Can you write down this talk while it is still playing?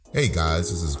Hey guys,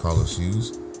 this is Carlos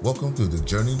Hughes. Welcome to the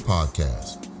Journey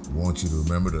Podcast. We want you to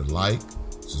remember to like,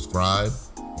 subscribe,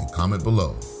 and comment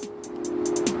below.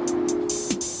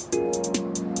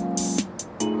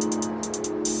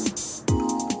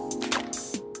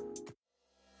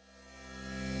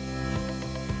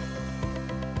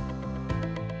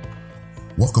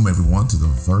 Welcome everyone to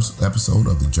the first episode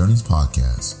of the Journeys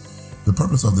Podcast. The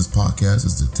purpose of this podcast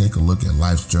is to take a look at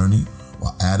life's journey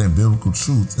while adding biblical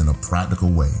truths in a practical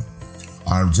way.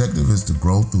 Our objective is to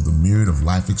grow through the myriad of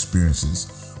life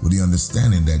experiences with the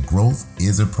understanding that growth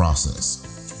is a process.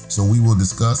 So we will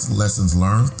discuss lessons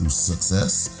learned through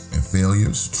success and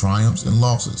failures, triumphs and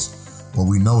losses. But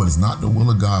we know it is not the will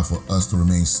of God for us to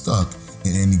remain stuck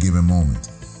in any given moment,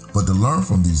 but to learn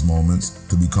from these moments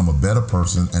to become a better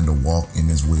person and to walk in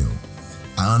His will.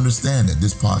 I understand that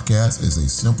this podcast is a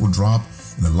simple drop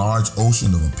in a large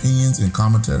ocean of opinions and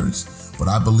commentaries, but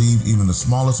I believe even the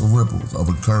smallest of ripples of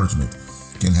encouragement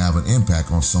can have an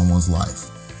impact on someone's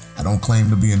life. I don't claim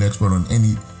to be an expert on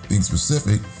anything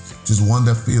specific, just one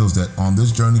that feels that on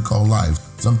this journey called life,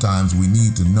 sometimes we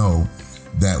need to know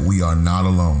that we are not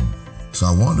alone. So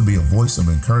I want to be a voice of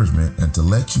encouragement and to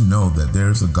let you know that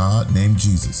there's a God named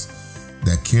Jesus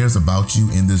that cares about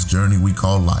you in this journey we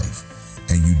call life,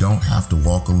 and you don't have to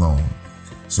walk alone.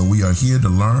 So we are here to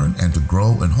learn and to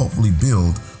grow and hopefully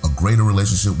build a greater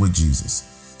relationship with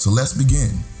Jesus. So let's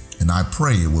begin, and I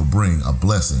pray it will bring a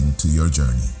blessing to your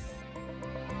journey.